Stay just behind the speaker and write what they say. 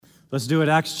Let's do it.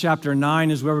 Acts chapter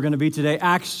 9 is where we're going to be today.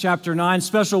 Acts chapter 9.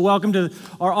 Special welcome to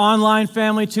our online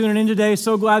family tuning in today.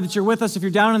 So glad that you're with us. If you're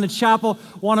down in the chapel,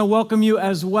 want to welcome you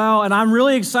as well. And I'm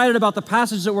really excited about the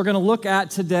passage that we're going to look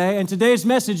at today and today's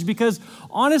message because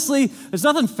honestly, there's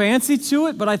nothing fancy to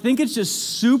it, but I think it's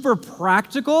just super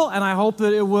practical, and I hope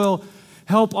that it will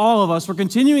help all of us. We're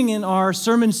continuing in our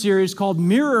sermon series called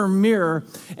Mirror, Mirror,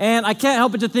 and I can't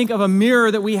help but to think of a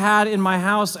mirror that we had in my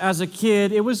house as a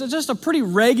kid. It was just a pretty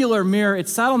regular mirror. It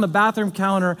sat on the bathroom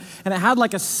counter, and it had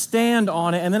like a stand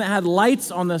on it, and then it had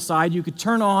lights on the side you could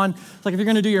turn on, like if you're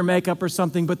going to do your makeup or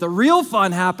something. But the real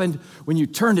fun happened when you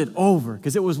turned it over,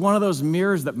 because it was one of those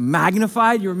mirrors that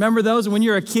magnified. You remember those? And when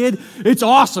you're a kid, it's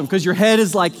awesome because your head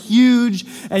is like huge,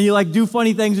 and you like do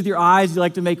funny things with your eyes. You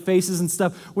like to make faces and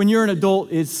stuff. When you're an adult,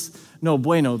 it's no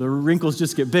bueno. The wrinkles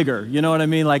just get bigger. You know what I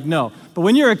mean? Like, no. But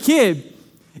when you're a kid,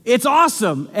 it's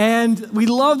awesome. And we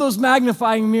love those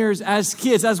magnifying mirrors as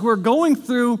kids. As we're going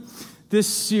through this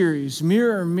series,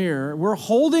 Mirror, Mirror, we're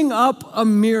holding up a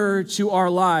mirror to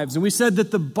our lives. And we said that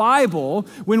the Bible,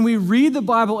 when we read the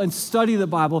Bible and study the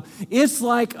Bible, it's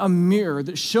like a mirror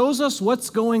that shows us what's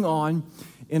going on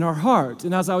in our heart.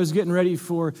 And as I was getting ready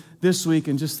for this week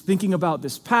and just thinking about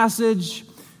this passage,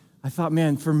 I thought,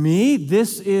 man, for me,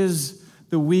 this is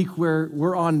the week where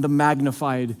we're on the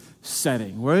magnified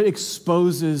setting, where it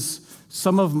exposes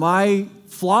some of my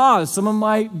flaws, some of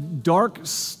my dark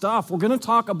stuff. We're going to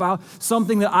talk about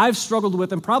something that I've struggled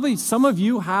with, and probably some of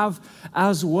you have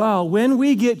as well, when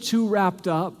we get too wrapped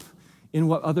up in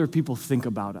what other people think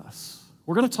about us.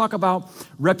 We're going to talk about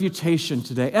reputation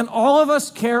today, and all of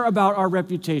us care about our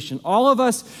reputation. All of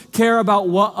us care about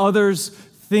what others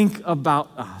think about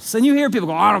us. And you hear people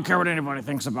go, I don't care what anybody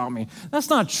thinks about me. That's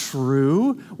not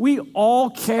true. We all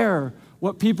care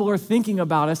what people are thinking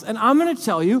about us. And I'm going to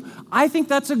tell you, I think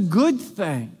that's a good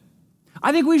thing.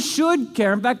 I think we should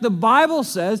care. In fact, the Bible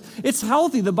says it's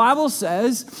healthy. The Bible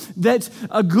says that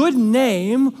a good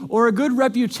name or a good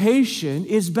reputation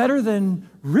is better than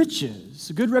riches.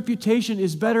 A good reputation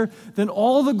is better than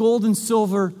all the gold and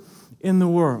silver in the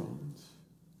world.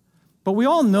 But we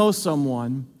all know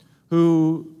someone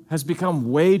who has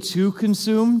become way too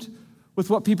consumed with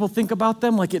what people think about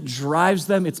them, like it drives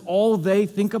them, it's all they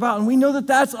think about, and we know that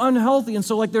that's unhealthy. And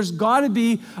so like there's got to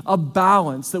be a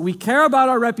balance, that we care about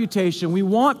our reputation, we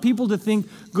want people to think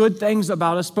good things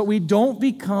about us, but we don't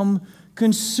become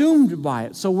consumed by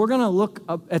it. So we're going to look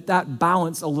at that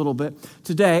balance a little bit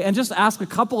today and just ask a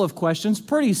couple of questions,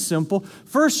 pretty simple.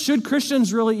 First, should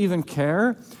Christians really even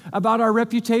care about our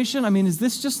reputation? I mean, is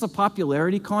this just a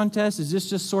popularity contest? Is this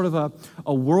just sort of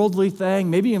a worldly thing?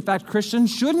 Maybe, in fact, Christians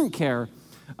shouldn't care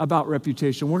about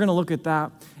reputation. We're going to look at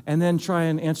that and then try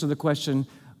and answer the question,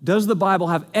 does the Bible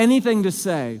have anything to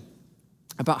say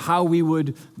about how we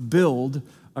would build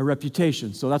a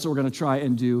reputation? So that's what we're going to try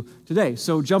and do today.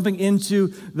 So jumping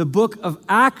into the book of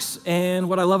Acts, and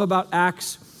what I love about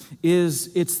Acts is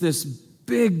it's this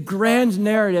big, grand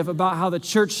narrative about how the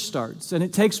church starts, and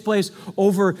it takes place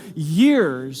over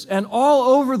years and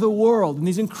all over the world, and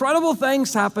these incredible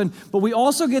things happen, but we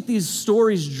also get these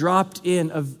stories dropped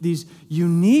in of these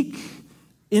unique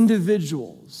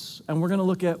individuals, and we're going to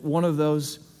look at one of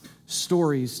those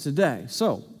stories today.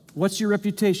 So, what's your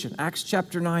reputation? Acts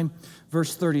chapter 9,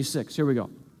 verse 36. Here we go.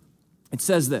 It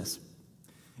says this.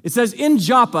 It says, in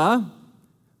Joppa,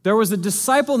 there was a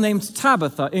disciple named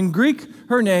Tabitha. In Greek,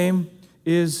 her name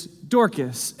is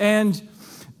Dorcas. And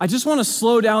I just want to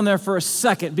slow down there for a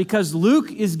second because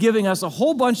Luke is giving us a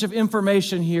whole bunch of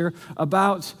information here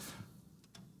about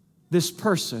this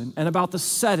person and about the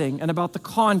setting and about the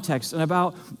context and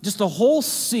about just the whole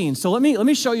scene. So let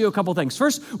me show you a couple things.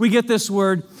 First, we get this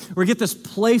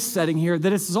place setting here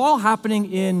that it's all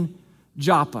happening in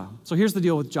Joppa. So here's the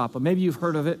deal with Joppa. Maybe you've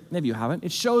heard of it, maybe you haven't.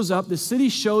 It shows up, the city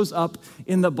shows up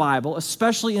in the Bible,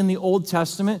 especially in the Old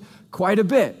Testament, quite a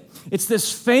bit. It's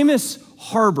this famous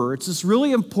harbor. It's this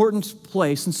really important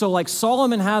place. And so like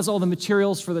Solomon has all the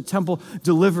materials for the temple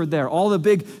delivered there, all the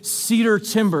big cedar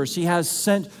timbers he has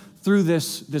sent through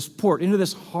this port, into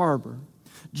this harbor.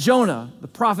 Jonah, the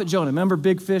prophet Jonah, remember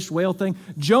big fish, whale thing?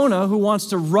 Jonah, who wants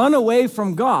to run away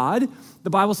from God, the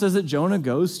Bible says that Jonah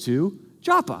goes to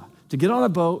Joppa to get on a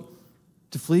boat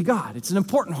to flee God. It's an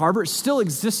important harbor. It still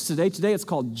exists today. Today it's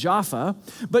called Jaffa.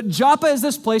 But Joppa is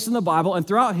this place in the Bible and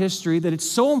throughout history that it's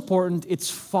so important it's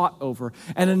fought over.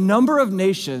 And a number of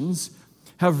nations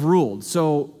have ruled.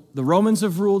 So the Romans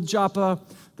have ruled Joppa.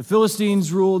 The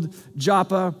Philistines ruled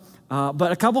Joppa.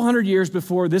 But a couple hundred years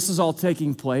before this is all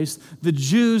taking place, the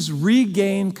Jews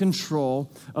regained control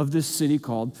of this city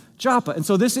called Joppa. And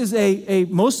so this is a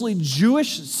mostly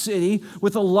Jewish city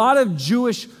with a lot of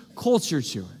Jewish culture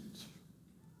to it.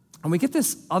 And we get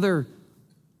this other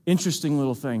interesting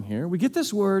little thing here. We get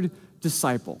this word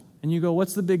disciple. And you go,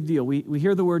 what's the big deal? We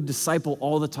hear the word disciple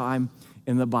all the time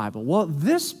in the Bible. Well,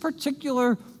 this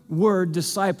particular word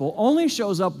disciple only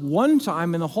shows up one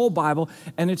time in the whole Bible,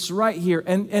 and it's right here.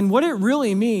 And what it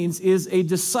really means is a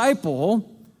disciple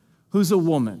who's a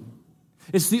woman.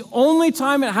 It's the only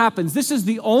time it happens. This is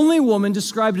the only woman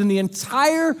described in the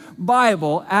entire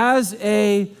Bible as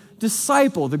a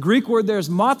disciple. The Greek word there is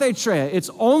mathetreia. It's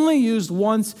only used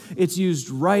once. It's used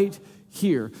right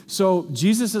here. So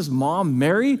Jesus' mom,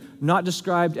 Mary, not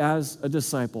described as a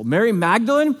disciple. Mary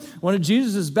Magdalene, one of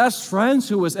Jesus' best friends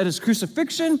who was at his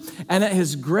crucifixion and at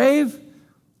his grave,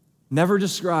 never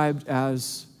described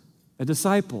as a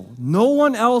disciple. No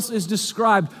one else is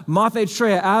described,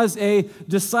 mathetreia, as a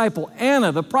disciple.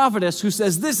 Anna, the prophetess, who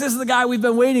says, this is the guy we've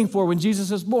been waiting for when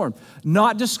Jesus is born,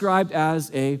 not described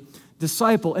as a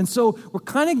disciple. And so we're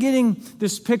kind of getting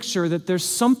this picture that there's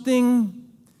something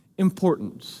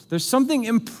important. There's something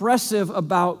impressive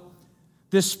about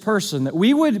this person, that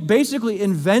we would basically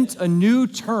invent a new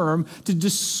term to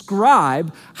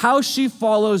describe how she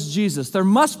follows Jesus. There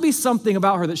must be something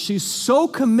about her that she's so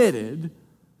committed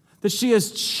that she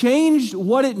has changed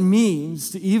what it means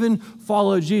to even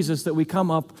follow Jesus that we come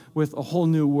up with a whole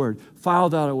new word. File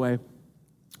that away.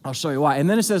 I'll show you why. And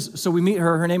then it says, so we meet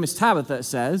her. Her name is Tabitha, it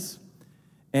says.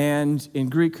 And in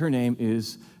Greek, her name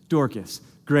is Dorcas.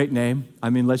 Great name.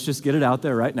 I mean, let's just get it out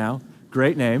there right now.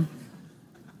 Great name.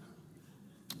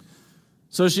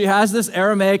 So she has this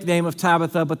Aramaic name of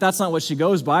Tabitha, but that's not what she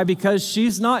goes by because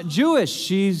she's not Jewish.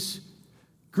 She's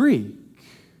Greek.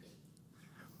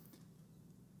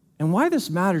 And why this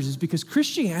matters is because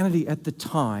Christianity at the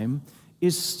time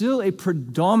is still a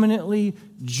predominantly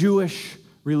Jewish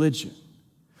religion.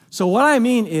 So what I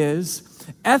mean is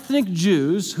ethnic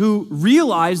Jews who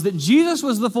realized that Jesus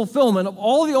was the fulfillment of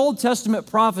all the Old Testament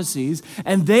prophecies,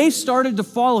 and they started to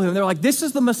follow him. They're like, this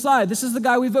is the Messiah. This is the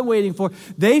guy we've been waiting for.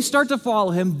 They start to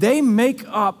follow him. They make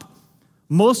up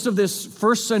most of this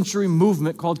first century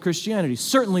movement called Christianity.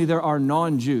 Certainly there are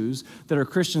non-Jews that are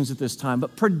Christians at this time,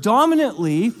 but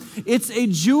predominantly it's a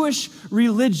Jewish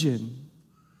religion.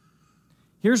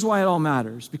 Here's why it all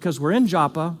matters. Because we're in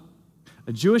Joppa,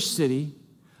 a Jewish city.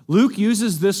 Luke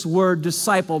uses this word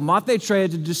disciple,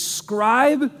 mathetreia, to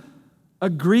describe a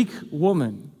Greek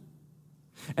woman.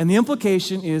 And the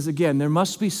implication is, again, there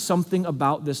must be something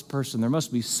about this person. There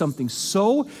must be something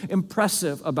so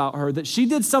impressive about her that she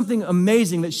did something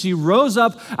amazing, that she rose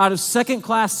up out of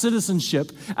second-class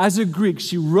citizenship as a Greek.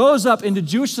 She rose up into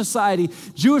Jewish society,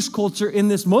 Jewish culture, in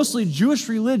this mostly Jewish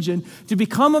religion to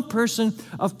become a person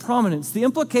of prominence. The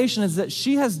implication is that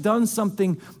she has done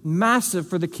something massive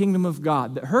for the kingdom of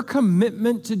God, that her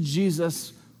commitment to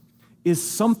Jesus is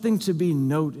something to be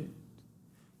noted.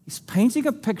 He's painting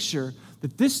a picture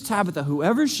that this Tabitha,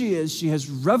 whoever she is, she has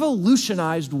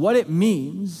revolutionized what it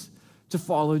means to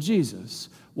follow Jesus.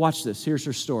 Watch this. Here's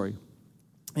her story.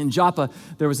 In Joppa,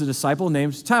 there was a disciple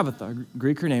named Tabitha.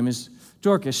 Greek, her name is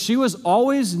Dorcas. She was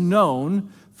always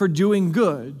known for doing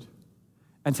good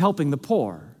and helping the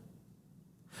poor.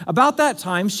 About that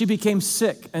time, she became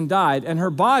sick and died, and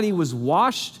her body was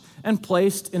washed and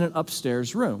placed in an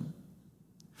upstairs room.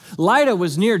 Lydda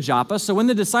was near Joppa, so when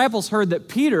the disciples heard that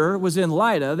Peter was in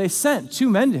Lydda, they sent 2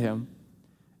 men to him,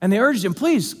 and they urged him,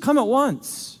 please, come at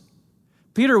once.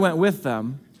 Peter went with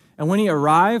them, and when he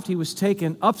arrived, he was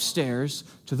taken upstairs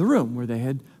to the room where they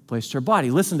had placed her body.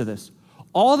 Listen to this.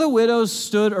 All the widows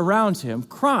stood around him,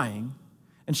 crying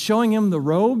and showing him the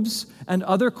robes and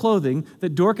other clothing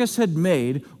that Dorcas had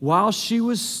made while she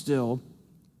was still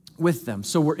with them.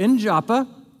 So we're in Joppa,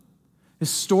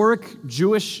 historic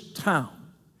Jewish town.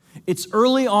 It's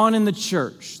early on in the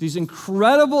church. These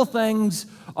incredible things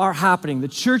are happening. The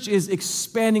church is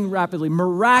expanding rapidly,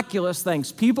 miraculous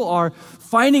things. People are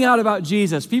finding out about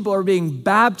Jesus. People are being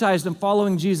baptized and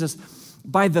following Jesus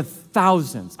by the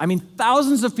thousands. I mean,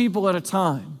 thousands of people at a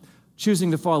time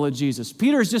choosing to follow Jesus.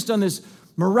 Peter has just done this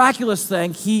miraculous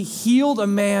thing. He healed a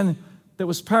man that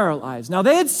was paralyzed. Now,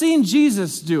 they had seen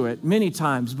Jesus do it many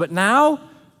times, but now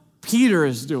Peter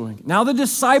is doing it. Now the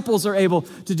disciples are able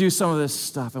to do some of this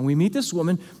stuff. And we meet this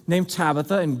woman named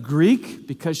Tabitha in Greek,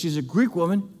 because she's a Greek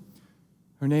woman.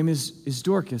 Her name is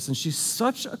Dorcas. And she's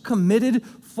such a committed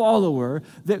follower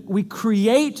that we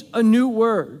create a new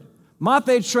word.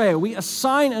 Mathetreia. We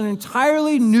assign an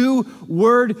entirely new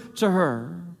word to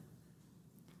her.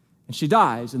 And she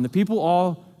dies. And the people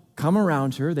all come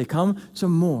around her. They come to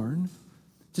mourn,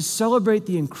 to celebrate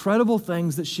the incredible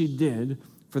things that she did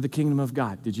for the kingdom of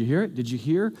God. Did you hear it? Did you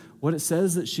hear what it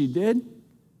says that she did?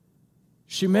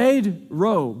 She made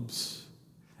robes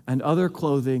and other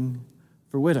clothing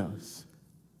for widows.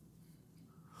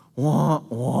 wah,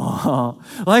 wah.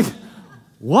 Like,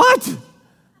 what?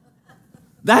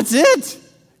 That's it?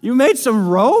 You made some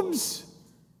robes?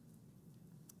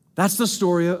 That's the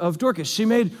story of Dorcas. She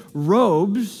made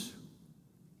robes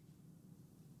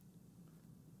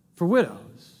for widows.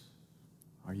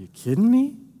 Are you kidding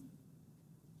me?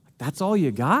 That's all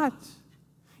you got?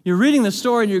 You're reading the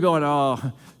story and you're going,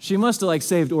 oh, she must have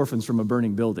saved orphans from a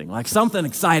burning building. Something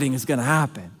exciting is going to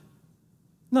happen.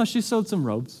 No, she sewed some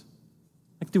robes.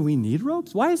 Do we need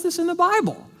robes? Why is this in the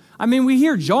Bible? We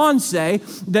hear John say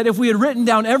that if we had written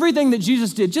down everything that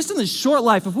Jesus did, just in this short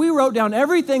life, if we wrote down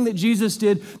everything that Jesus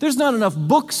did, there's not enough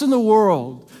books in the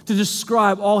world to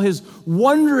describe all his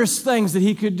wondrous things that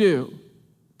he could do.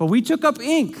 But we took up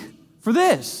ink for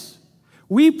this.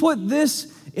 We put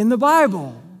this in the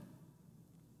Bible.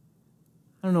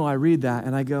 I don't know, I read that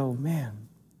and I go, man,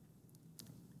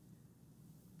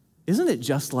 isn't it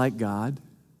just like God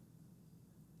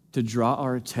to draw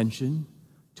our attention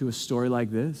to a story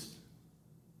like this?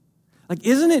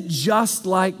 Isn't it just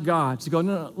like God to go,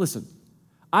 no, listen,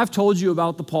 I've told you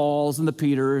about the Pauls and the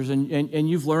Peters, and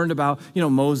you've learned about,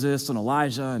 Moses and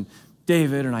Elijah and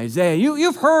David and Isaiah.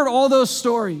 You've heard all those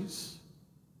stories.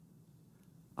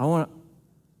 I want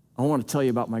to tell you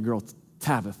about my girl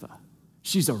Tabitha.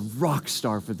 She's a rock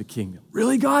star for the kingdom.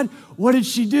 Really, God? What did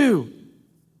she do?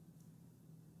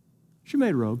 She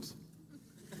made robes.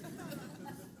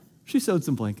 She sewed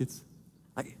some blankets.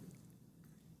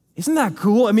 Isn't that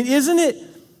cool? Isn't it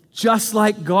just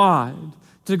like God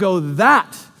to go,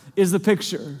 that is the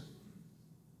picture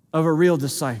of a real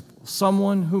disciple,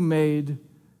 someone who made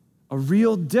a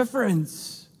real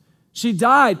difference. She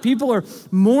died. People are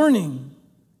mourning.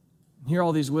 Here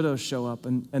all these widows show up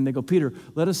and they go, Peter,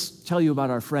 let us tell you about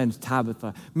our friend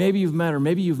Tabitha. Maybe you've met her.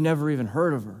 Maybe you've never even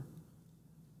heard of her.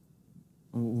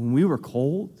 When we were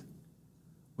cold,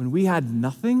 when we had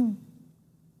nothing,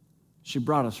 she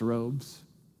brought us robes.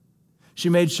 She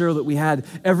made sure that we had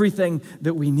everything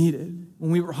that we needed.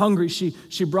 When we were hungry, she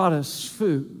brought us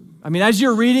food. As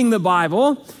you're reading the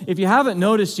Bible, if you haven't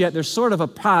noticed yet, there's sort of a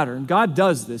pattern. God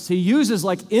does this. He uses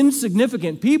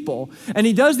insignificant people, and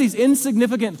he does these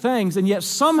insignificant things, and yet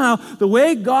somehow the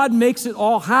way God makes it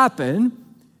all happen,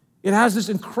 it has this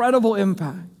incredible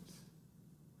impact.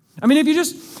 If you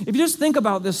just think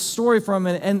about this story for a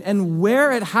minute and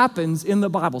where it happens in the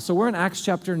Bible. So we're in Acts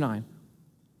chapter 9.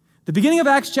 The beginning of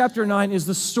Acts chapter 9 is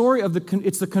the story of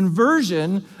it's the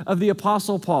conversion of the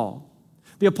Apostle Paul.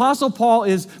 The Apostle Paul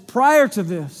is, prior to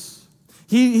this,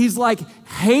 he's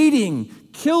hating,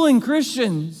 killing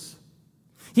Christians.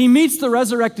 He meets the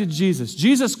resurrected Jesus.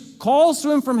 Jesus calls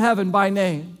to him from heaven by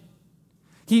name.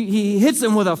 He hits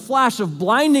him with a flash of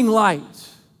blinding light.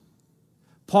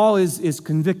 Paul is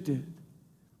convicted.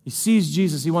 He sees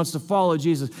Jesus. He wants to follow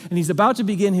Jesus. And he's about to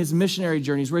begin his missionary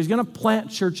journeys where he's going to plant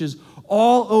churches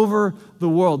all over the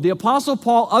world. The Apostle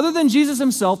Paul, other than Jesus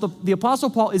himself, the Apostle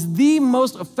Paul is the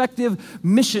most effective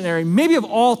missionary, maybe of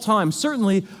all time,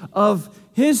 certainly of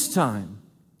his time.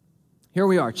 Here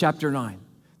we are, chapter 9.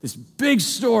 This big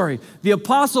story. The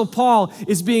Apostle Paul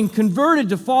is being converted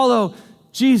to follow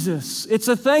Jesus. It's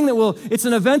an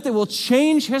event that will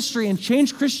change history and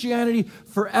change Christianity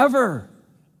forever.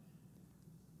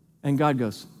 And God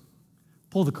goes,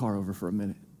 pull the car over for a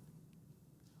minute.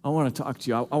 I want to talk to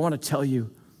you. I want to tell you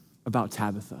about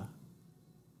Tabitha.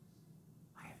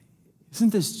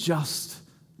 Isn't this just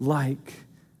like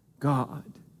God?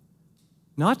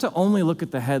 Not to only look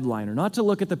at the headliner, not to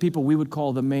look at the people we would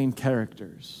call the main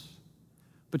characters,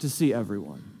 but to see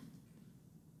everyone.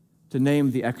 To name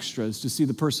the extras, to see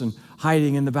the person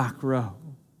hiding in the back row.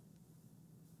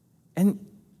 And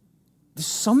there's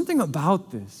something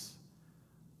about this.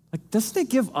 Doesn't it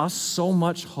give us so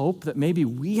much hope that maybe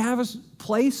we have a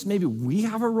place, maybe we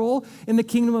have a role in the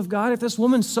kingdom of God? If this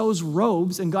woman sews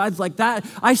robes and God's like that,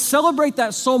 I celebrate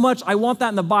that so much, I want that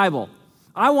in the Bible.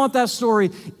 I want that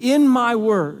story in my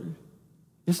word.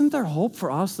 Isn't there hope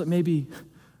for us that maybe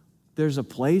there's a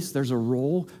place, there's a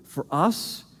role for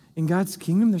us in God's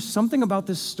kingdom? There's something about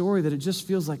this story that it just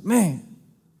feels like, man,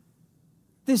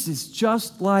 this is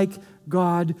just like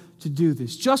God to do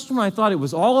this. Just when I thought it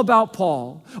was all about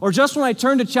Paul, or just when I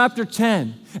turned to chapter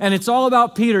 10 and it's all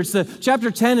about Peter, chapter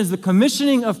 10 is the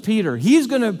commissioning of Peter. He's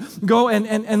going to go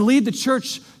and lead the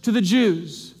church to the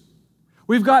Jews.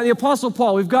 We've got the Apostle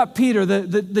Paul, we've got Peter,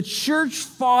 the church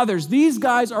fathers. These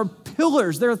guys are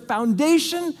pillars. They're the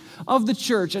foundation of the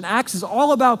church, and Acts is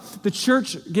all about the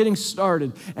church getting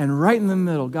started. And right in the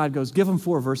middle, God goes, give them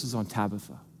 4 verses on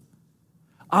Tabitha.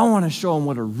 I want to show them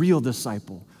what a real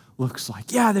disciple looks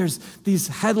like. Yeah, there's these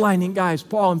headlining guys,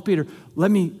 Paul and Peter.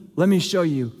 Let me show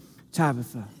you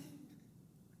Tabitha.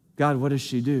 God, what does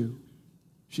she do?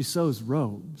 She sews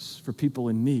robes for people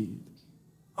in need.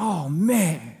 Oh,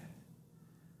 man.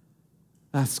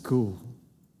 That's cool.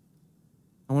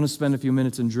 I want to spend a few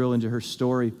minutes and drill into her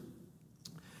story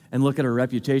and look at her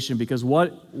reputation, because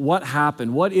what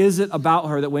happened? What is it about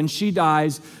her that when she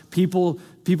dies, people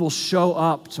show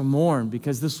up to mourn?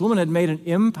 Because this woman had made an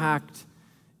impact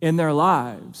in their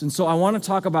lives. And so I want to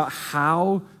talk about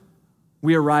how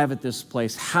we arrive at this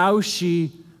place, how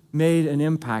she made an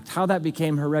impact, how that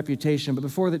became her reputation. But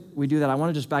before we do that, I want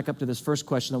to just back up to this first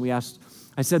question that we asked.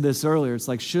 I said this earlier. It's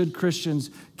like, should Christians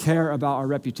care about our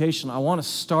reputation? I want to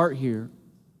start here.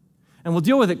 And we'll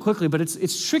deal with it quickly, but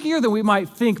it's trickier than we might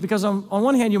think, because on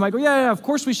one hand, you might go, yeah, of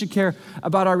course we should care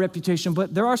about our reputation,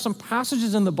 but there are some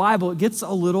passages in the Bible, it gets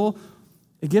a little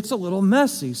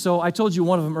messy. So I told you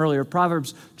one of them earlier,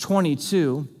 Proverbs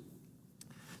 22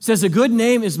 says, a good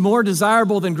name is more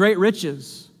desirable than great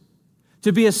riches.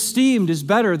 To be esteemed is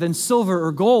better than silver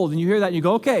or gold. And you hear that and you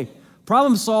go, okay,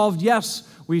 problem solved. Yes,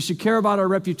 we should care about our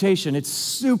reputation. It's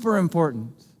super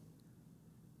important.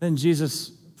 Then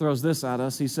Jesus throws this at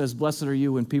us. He says, blessed are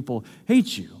you when people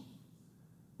hate you,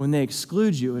 when they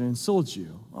exclude you and insult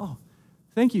you. Oh,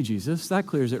 thank you, Jesus. That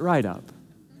clears it right up.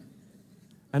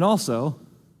 And also,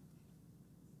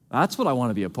 that's what I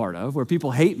want to be a part of, where people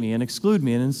hate me and exclude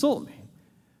me and insult me.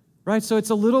 Right? So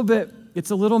it's a little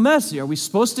messy. Are we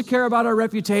supposed to care about our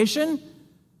reputation?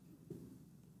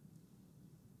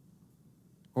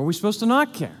 Or are we supposed to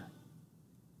not care?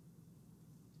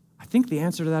 I think the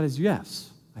answer to that is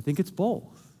yes. I think it's both.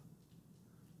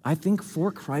 I think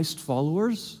for Christ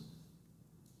followers,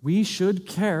 we should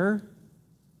care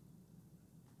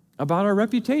about our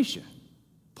reputation.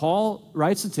 Paul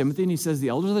writes to Timothy and he says the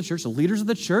elders of the church, the leaders of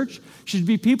the church, should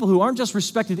be people who aren't just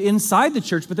respected inside the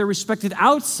church, but they're respected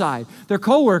outside. Their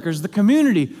co-workers, the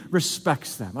community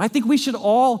respects them. I think we should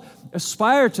all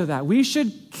aspire to that. We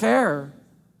should care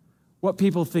what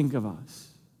people think of us.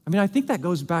 I mean, I think that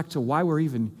goes back to why we're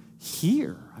even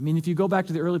here. I mean, if you go back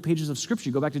to the early pages of Scripture,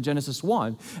 you go back to Genesis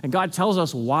 1, and God tells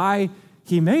us why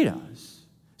he made us.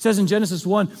 It says in Genesis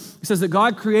 1, it says that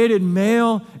God created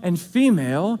male and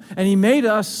female, and he made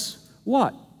us,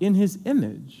 what? In his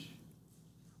image.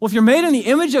 Well, if you're made in the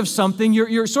image of something,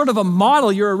 you're sort of a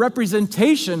model, you're a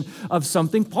representation of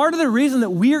something. Part of the reason that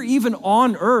we're even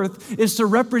on earth is to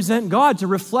represent God, to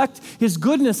reflect his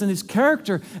goodness and his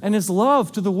character and his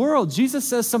love to the world. Jesus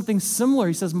says something similar.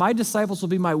 He says, my disciples will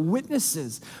be my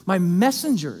witnesses, my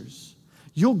messengers.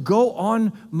 You'll go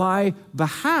on my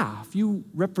behalf. You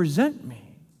represent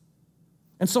me.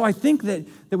 And so I think that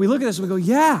we look at this and we go,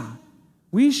 yeah,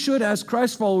 we should, as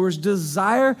Christ followers,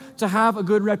 desire to have a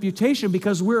good reputation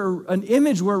because we're an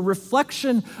image, we're a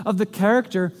reflection of the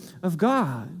character of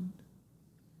God.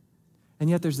 And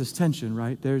yet there's this tension,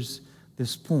 right? There's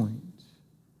this point.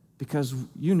 Because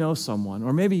you know someone,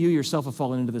 or maybe you yourself have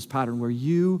fallen into this pattern where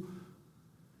you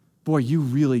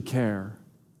really care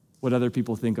what other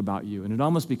people think about you. And it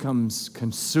almost becomes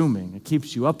consuming. It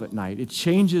keeps you up at night. It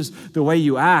changes the way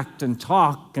you act and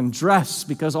talk and dress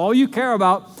because all you care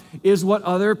about is what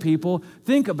other people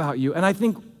think about you. And I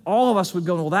think all of us would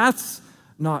go, well, that's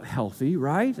not healthy,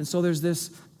 right? And so there's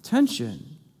this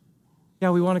tension.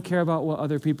 Yeah, we want to care about what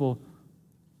other people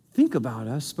think about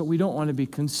us, but we don't want to be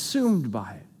consumed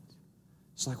by it.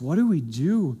 It's like, what do we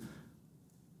do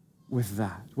with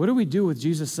that? What do we do with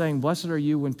Jesus saying, blessed are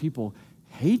you when people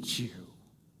hate you?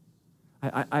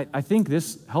 I think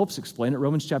this helps explain it.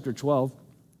 Romans chapter 12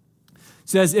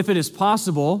 says, if it is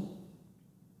possible,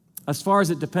 as far as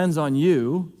it depends on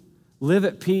you, live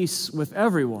at peace with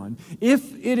everyone.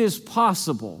 If it is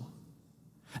possible,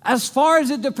 as far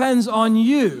as it depends on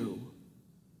you,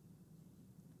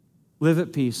 live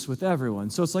at peace with everyone.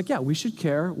 So it's like, yeah, we should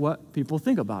care what people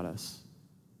think about us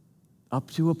up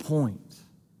to a point,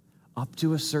 up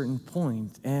to a certain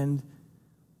point. And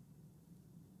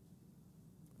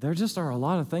there just are a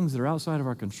lot of things that are outside of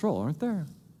our control, aren't there?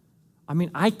 I mean,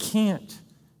 I can't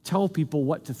tell people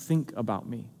what to think about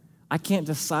me. I can't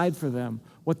decide for them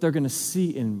what they're going to see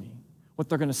in me, what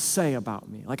they're going to say about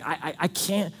me. Like, I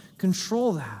can't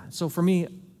control that. So for me,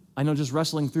 I know just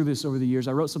wrestling through this over the years,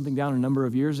 I wrote something down a number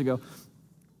of years ago.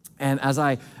 And as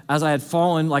I had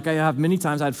fallen, like I have many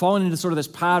times, I had fallen into sort of this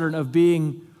pattern of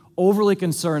being overly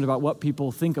concerned about what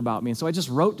people think about me. And so I just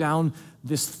wrote down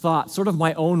this thought, sort of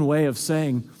my own way of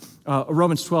saying,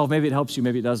 Romans 12, maybe it helps you,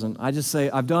 maybe it doesn't. I just say,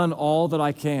 I've done all that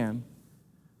I can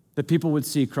that people would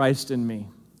see Christ in me.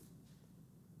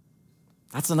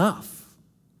 That's enough.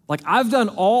 Like, I've done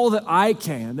all that I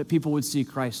can that people would see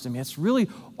Christ in me. That's really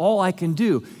all I can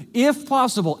do. If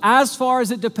possible, as far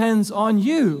as it depends on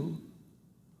you,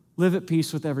 live at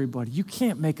peace with everybody. You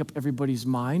can't make up everybody's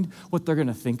mind what they're going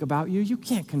to think about you. You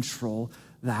can't control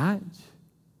that.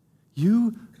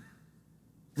 You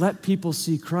let people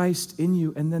see Christ in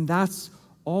you, and then that's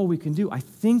all we can do. I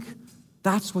think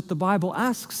that's what the Bible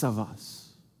asks of us.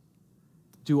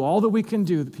 Do all that we can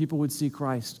do that people would see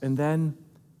Christ, and then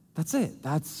that's it.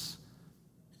 That's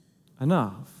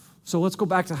enough. So let's go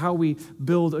back to how we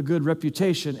build a good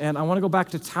reputation, and I want to go back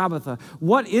to Tabitha.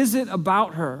 What is it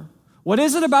about her? What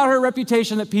is it about her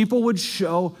reputation that people would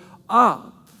show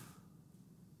up?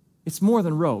 It's more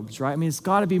than robes, right? I mean, it's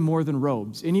got to be more than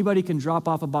robes. Anybody can drop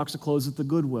off a box of clothes at the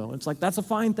Goodwill. It's like, that's a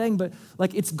fine thing, but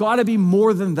like, it's got to be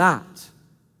more than that.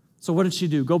 So what did she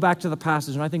do? Go back to the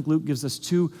passage, and I think Luke gives us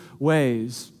two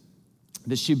ways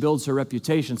that she builds her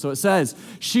reputation. So it says,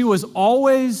 she was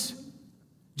always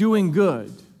doing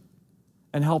good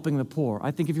and helping the poor.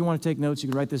 I think if you want to take notes, you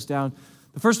can write this down.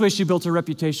 The first way she built her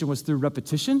reputation was through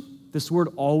repetition. This word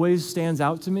always stands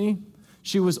out to me.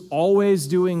 She was always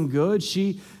doing good.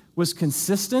 She was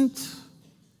consistent.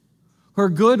 Her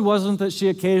good wasn't that she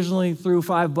occasionally threw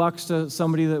 $5 to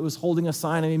somebody that was holding a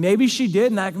sign. I mean, maybe she did,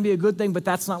 and that can be a good thing, but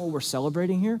that's not what we're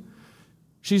celebrating here.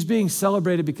 She's being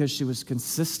celebrated because she was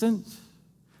consistent.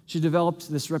 She developed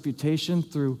this reputation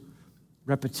through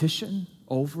repetition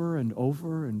over and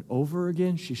over and over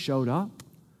again. She showed up.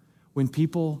 When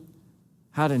people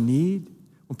had a need,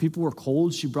 when people were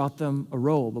cold, she brought them a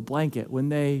robe, a blanket. When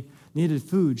they needed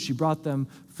food, she brought them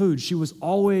food. She was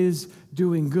always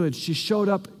doing good. She showed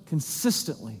up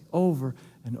consistently over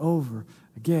and over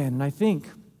again. And I think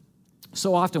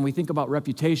so often we think about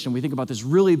reputation, we think about this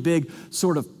really big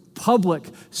sort of public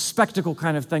spectacle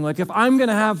kind of thing. Like, if I'm going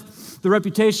to have the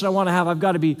reputation I want to have, I've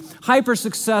got to be hyper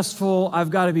successful, I've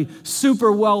got to be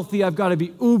super wealthy, I've got to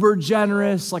be uber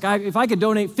generous. Like, if I could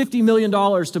donate $50 million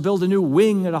to build a new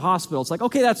wing at a hospital, it's like,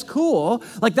 okay, that's cool.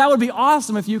 Like, that would be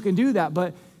awesome if you can do that,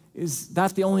 but is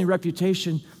that the only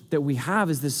reputation that we have,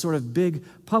 is this sort of big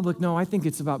public? No, I think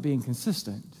it's about being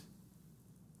consistent.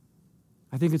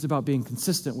 I think it's about being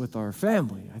consistent with our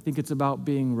family. I think it's about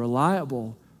being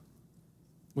reliable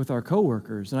with our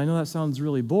coworkers. And I know that sounds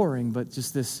really boring, but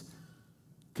just this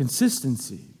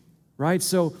consistency, right?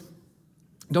 So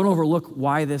don't overlook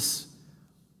why this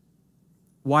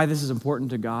is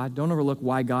important to God. Don't overlook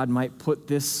why God might put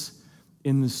this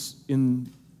in this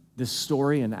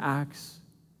story in Acts.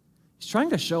 He's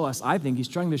trying to show us, I think, he's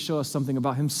trying to show us something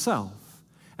about himself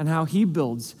and how he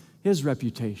builds his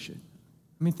reputation.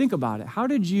 I mean, think about it. How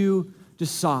did you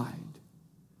decide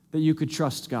that you could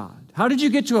trust God? How did you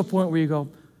get to a point where you go,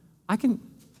 I can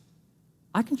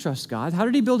trust God? How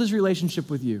did he build his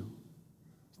relationship with you?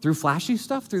 Through flashy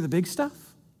stuff? Through the big stuff?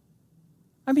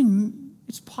 I mean,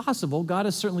 it's possible. God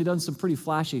has certainly done some pretty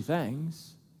flashy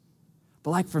things. But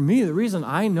like for me, the reason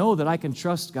I know that I can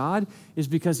trust God is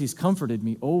because he's comforted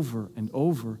me over and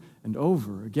over and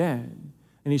over again.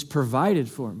 And he's provided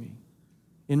for me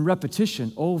in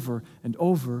repetition over and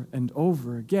over and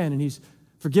over again. And he's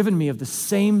forgiven me of the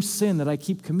same sin that I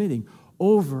keep committing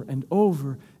over and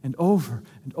over and over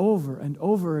and over and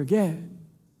over again.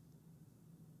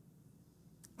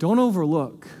 Don't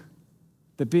overlook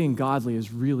that being godly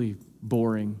is really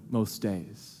boring most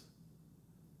days.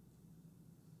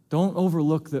 Don't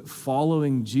overlook that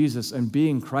following Jesus and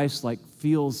being Christ-like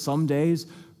feels some days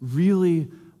really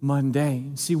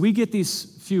mundane. See, we get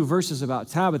these few verses about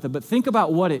Tabitha, but think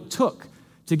about what it took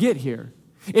to get here.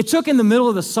 It took in the middle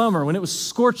of the summer when it was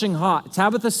scorching hot,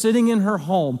 Tabitha sitting in her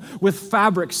home with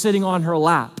fabric sitting on her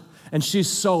lap, and she's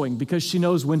sewing because she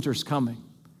knows winter's coming,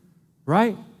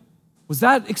 right? Was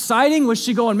that exciting? Was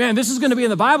she going, man, this is going to be in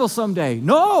the Bible someday?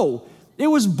 No, it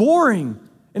was boring,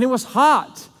 and it was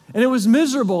hot, and it was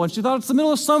miserable, and she thought, it's the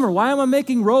middle of summer. Why am I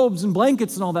making robes and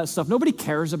blankets and all that stuff? Nobody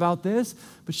cares about this,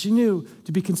 but she knew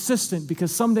to be consistent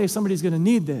because someday somebody's going to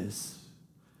need this.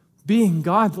 Being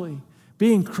godly,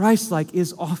 being Christ-like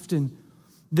is often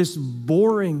this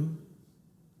boring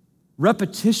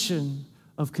repetition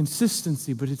of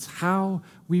consistency, but it's how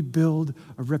we build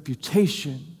a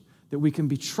reputation that we can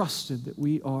be trusted, that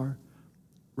we are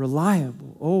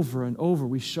reliable. Over and over,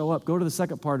 we show up. Go to the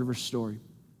second part of her story.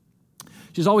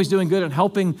 She's always doing good and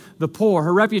helping the poor.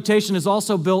 Her reputation is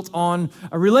also built on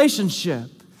a relationship.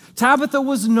 Tabitha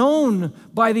was known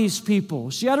by these people.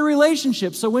 She had a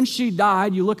relationship. So when she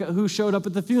died, you look at who showed up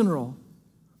at the funeral.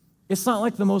 It's not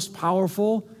like the most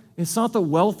powerful. It's not the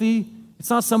wealthy. It's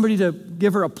not somebody to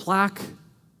give her a plaque.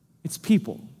 It's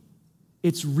people.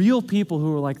 It's real people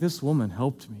who are like, this woman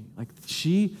helped me. Like,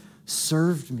 she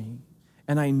served me,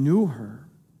 and I knew her.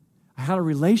 I had a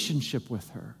relationship with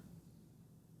her.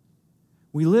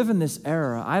 We live in this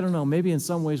era, I don't know, maybe in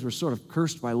some ways we're sort of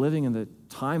cursed by living in the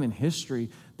time in history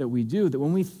that we do, that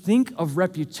when we think of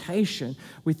reputation,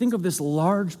 we think of this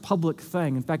large public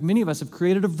thing. In fact, many of us have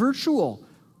created a virtual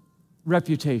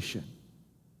reputation.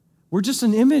 We're just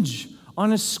an image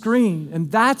on a screen,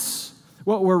 and that's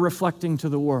what we're reflecting to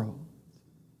the world.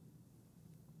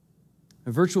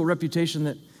 A virtual reputation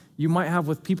that you might have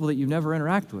with people that you never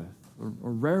interact with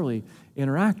or rarely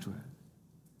interact with.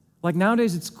 Like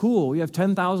nowadays, it's cool. We have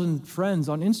 10,000 friends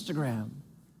on Instagram.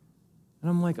 And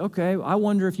I'm like, okay, I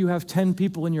wonder if you have 10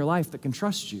 people in your life that can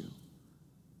trust you.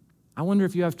 I wonder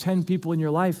if you have 10 people in your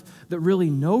life that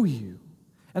really know you.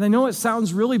 And I know it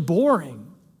sounds really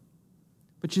boring,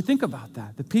 but you think about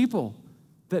that. The people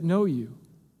that know you.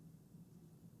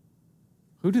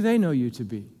 Who do they know you to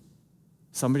be?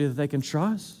 Somebody that they can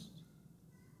trust?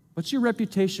 What's your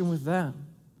reputation with them?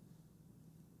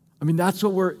 I mean, that's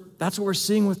what we're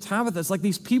seeing with Tabitha. It's like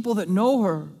these people that know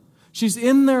her. She's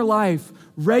in their life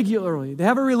regularly. They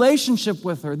have a relationship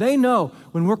with her. They know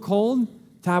when we're cold,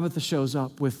 Tabitha shows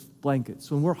up with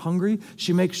blankets. When we're hungry,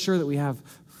 she makes sure that we have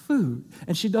food.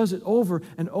 And she does it over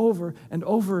and over and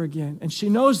over again. And she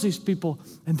knows these people,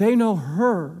 and they know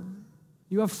her.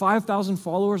 You have 5,000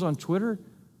 followers on Twitter?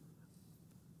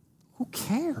 Who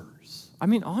cares? I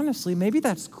mean, honestly, maybe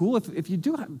that's cool. If you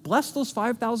do, bless those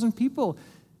 5,000 people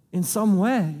in some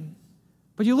way.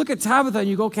 But you look at Tabitha and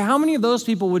you go, okay, how many of those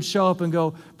people would show up and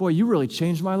go, boy, you really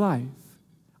changed my life?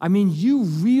 I mean, you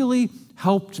really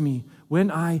helped me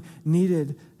when I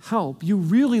needed help. You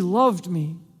really loved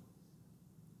me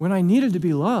when I needed to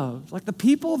be loved. Like the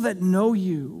people that know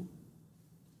you.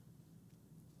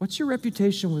 What's your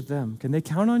reputation with them? Can they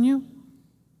count on you?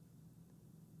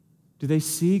 Do they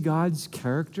see God's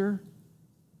character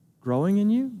growing in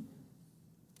you?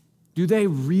 Do they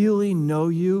really know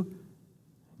you?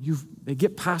 They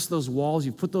get past those walls.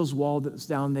 You put those walls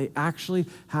down. They actually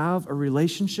have a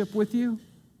relationship with you.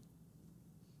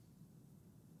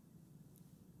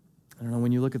 I don't know,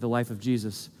 when you look at the life of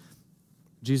Jesus,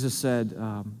 Jesus said,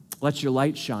 let your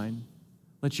light shine.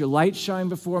 Let your light shine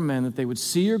before men, that they would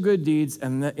see your good deeds,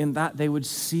 and that in that they would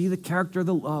see the character,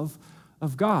 the love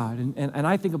of God. And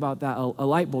I think about that, a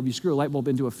light bulb. You screw a light bulb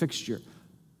into a fixture.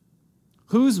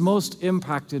 Who's most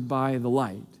impacted by the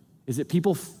light? Is it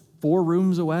people 4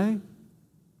 rooms away?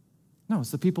 No,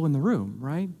 it's the people in the room,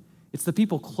 right? It's the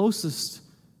people closest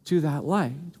to that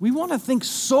light. We want to think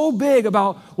so big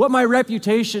about what my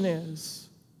reputation is.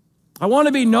 I want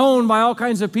to be known by all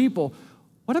kinds of people.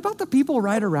 What about the people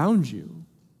right around you?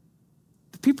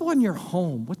 The people in your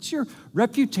home. What's your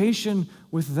reputation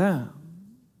with them?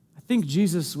 I think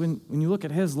Jesus, when you look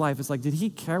at his life, it's like, did he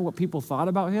care what people thought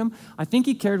about him? I think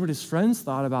he cared what his friends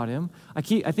thought about him. I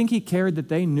think he cared that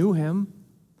they knew him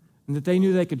and that they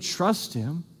knew they could trust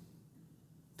him.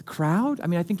 The crowd, I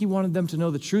mean, I think he wanted them to know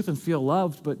the truth and feel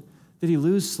loved, but did he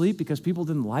lose sleep because people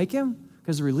didn't like him?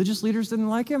 Because the religious leaders didn't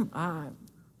like him?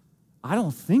 I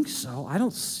don't think so. I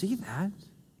don't see that.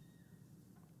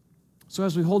 So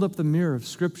as we hold up the mirror of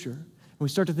Scripture and we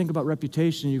start to think about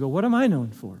reputation, you go, what am I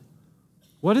known for?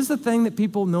 What is the thing that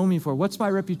people know me for? What's my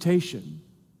reputation?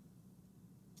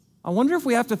 I wonder if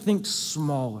we have to think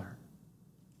smaller.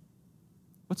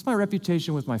 What's my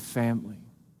reputation with my family?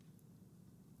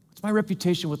 What's my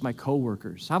reputation with my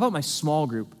coworkers? How about my small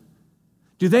group?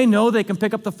 Do they know they can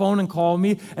pick up the phone and call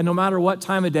me, and no matter what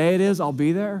time of day it is, I'll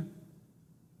be there?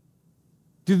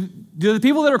 Do the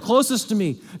people that are closest to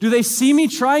me, do they see me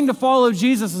trying to follow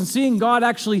Jesus and seeing God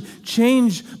actually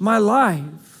change my life?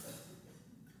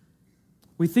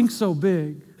 We think so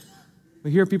big.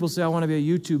 We hear people say, I want to be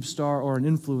a YouTube star or an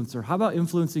influencer. How about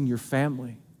influencing your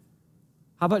family?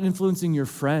 How about influencing your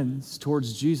friends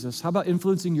towards Jesus? How about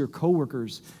influencing your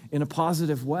coworkers in a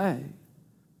positive way?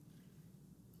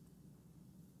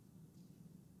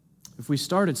 If we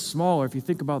started smaller, if you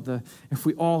think about if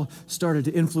we all started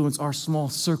to influence our small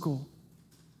circle,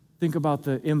 think about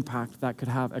the impact that could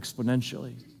have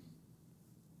exponentially.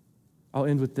 I'll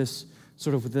end with this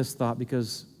thought,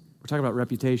 because we're talking about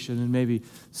reputation, and maybe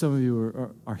some of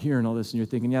you are hearing all this and you're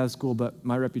thinking, yeah, that's cool, but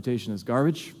my reputation is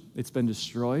garbage. It's been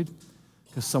destroyed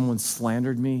because someone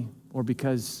slandered me, or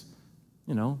because,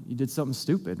 you did something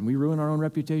stupid, and we ruin our own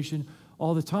reputation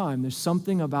all the time. There's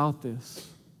something about this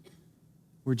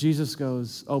where Jesus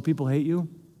goes, oh, people hate you?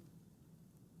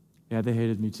 Yeah, they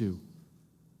hated me too.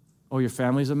 Oh, your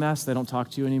family's a mess? They don't talk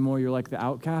to you anymore? You're like the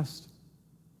outcast?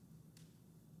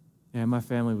 Yeah, my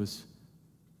family was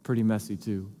pretty messy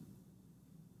too.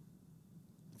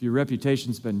 If your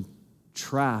reputation's been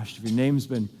trashed, if your name's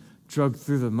been dragged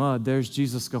through the mud, there's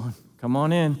Jesus going, come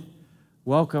on in,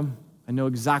 welcome. I know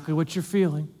exactly what you're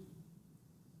feeling.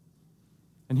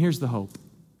 And here's the hope.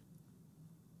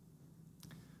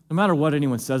 No matter what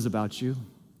anyone says about you,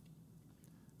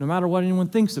 no matter what anyone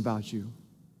thinks about you,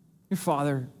 your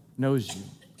Father knows you.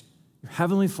 Your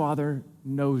Heavenly Father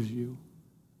knows you.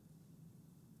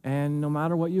 And no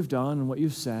matter what you've done and what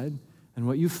you've said and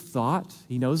what you've thought,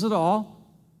 He knows it all.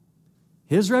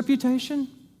 His reputation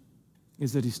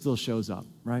is that He still shows up,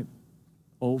 right?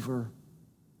 Over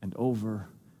and over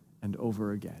and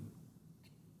over again.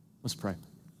 Let's pray.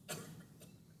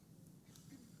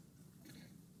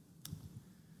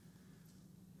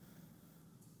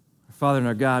 Our Father and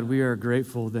our God, we are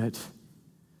grateful that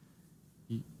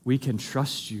we can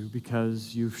trust you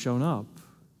because you've shown up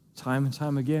time and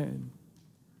time again.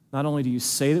 Not only do you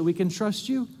say that we can trust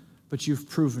you, but you've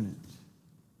proven it.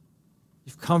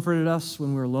 You've comforted us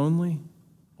when we're lonely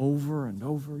over and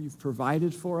over. You've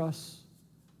provided for us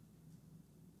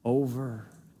over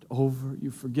and over.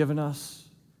 You've forgiven us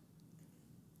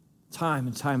time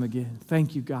and time again.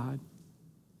 Thank you, God.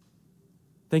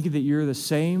 Thank you that you're the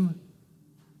same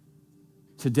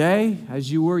today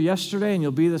as you were yesterday, and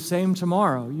you'll be the same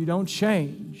tomorrow. You don't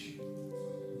change.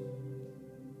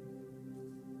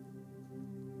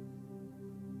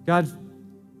 God,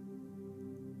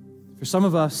 for some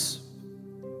of us,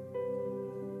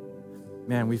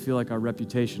 man, we feel like our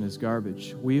reputation is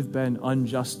garbage. We've been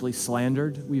unjustly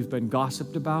slandered. We've been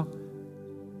gossiped about.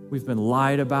 We've been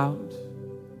lied about.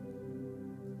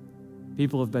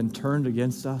 People have been turned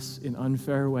against us in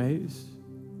unfair ways.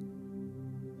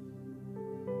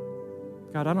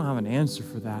 God, I don't have an answer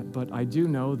for that, but I do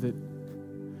know that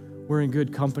we're in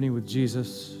good company with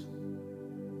Jesus.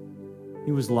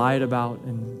 He was lied about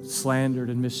and slandered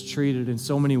and mistreated in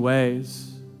so many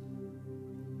ways.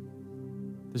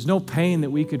 There's no pain that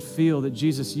we could feel that,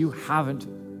 Jesus, you haven't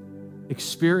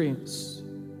experienced.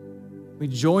 We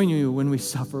join you when we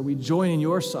suffer. We join in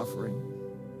your suffering.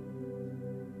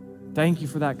 Thank you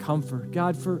for that comfort.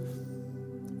 God, for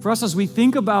us as we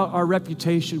think about our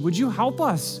reputation, would you help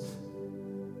us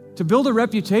to build a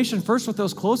reputation first with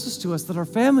those closest to us, that our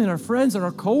family and our friends and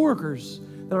our coworkers,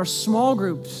 that our small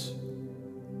groups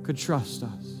could trust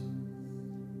us,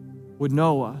 would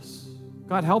know us.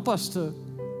 God, help us to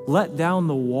let down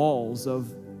the walls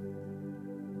of,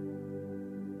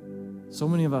 so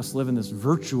many of us live in this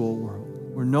virtual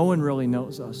world where no one really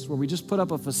knows us, where we just put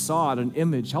up a facade, an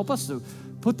image. Help us to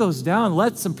put those down,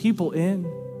 let some people in.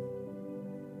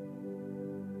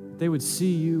 They would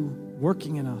see you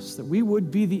working in us, that we would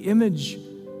be the image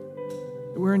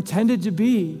that we're intended to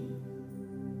be.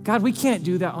 God, we can't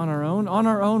do that on our own. On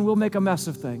our own, we'll make a mess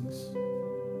of things.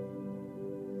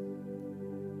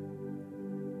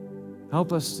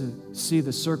 Help us to see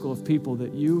the circle of people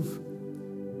that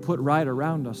you've put right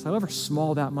around us, however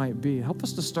small that might be. Help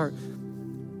us to start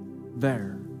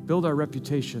there. Build our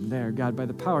reputation there, God, by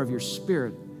the power of your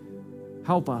Spirit.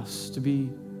 Help us to be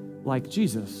like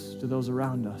Jesus to those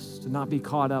around us, to not be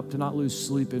caught up, to not lose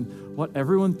sleep in what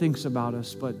everyone thinks about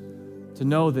us, but to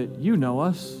know that you know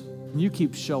us and you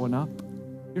keep showing up.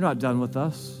 You're not done with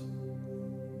us.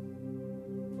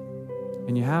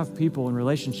 And you have people and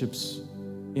relationships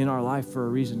in our life for a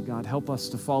reason, God. Help us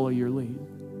to follow your lead.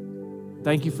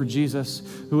 Thank you for Jesus,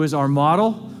 who is our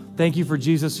model. Thank you for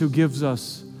Jesus, who gives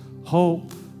us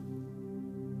hope,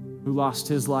 who lost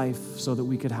his life so that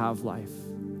we could have life.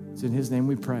 It's in his name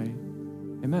we pray.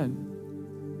 Amen.